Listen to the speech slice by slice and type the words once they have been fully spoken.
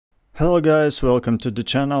Hello guys, welcome to the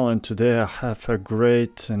channel, and today I have a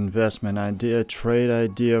great investment idea, trade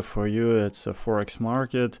idea for you. It's a forex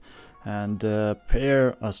market and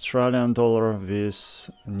pair Australian dollar with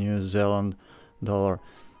New Zealand dollar.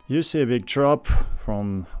 You see a big drop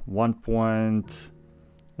from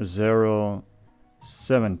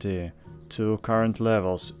 1.070 to current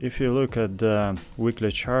levels. If you look at the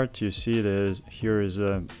weekly chart, you see here is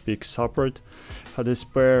a big support for this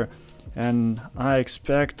pair, and I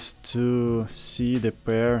expect to see the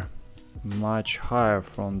pair much higher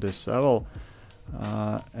from this level,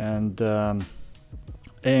 and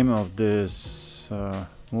aim of this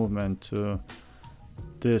movement to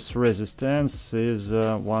this resistance is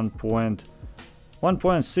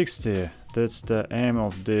 1.60. That's the aim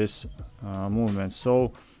of this movement.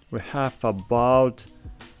 So we have about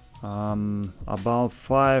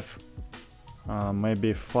 5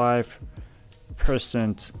 maybe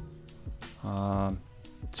 5%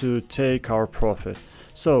 to take our profit.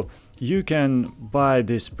 So you can buy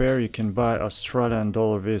this pair, you can buy Australian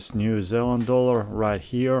dollar with New Zealand dollar right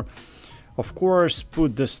here. Of course,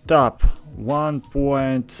 put the stop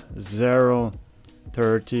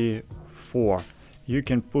 1.034. You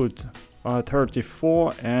can put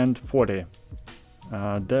 34 and 40.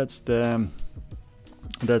 That's the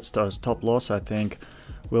stop loss. I think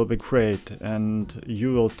will be great, and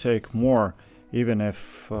you will take more even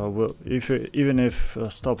if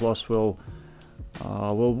stop loss will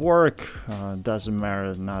work. Doesn't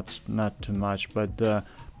matter, not too much, but the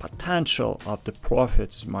potential of the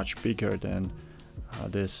profit is much bigger than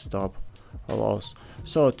this stop loss.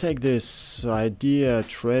 So take this idea,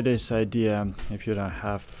 trade this idea. If you don't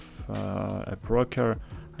have a broker,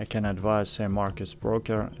 I can advise Same Markets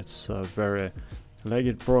broker. It's a very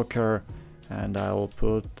legit broker, and I will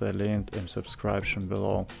put the link in subscription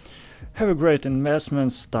below. Have a great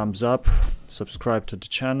investments, thumbs up, subscribe to the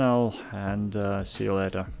channel, and see you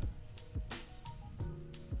later.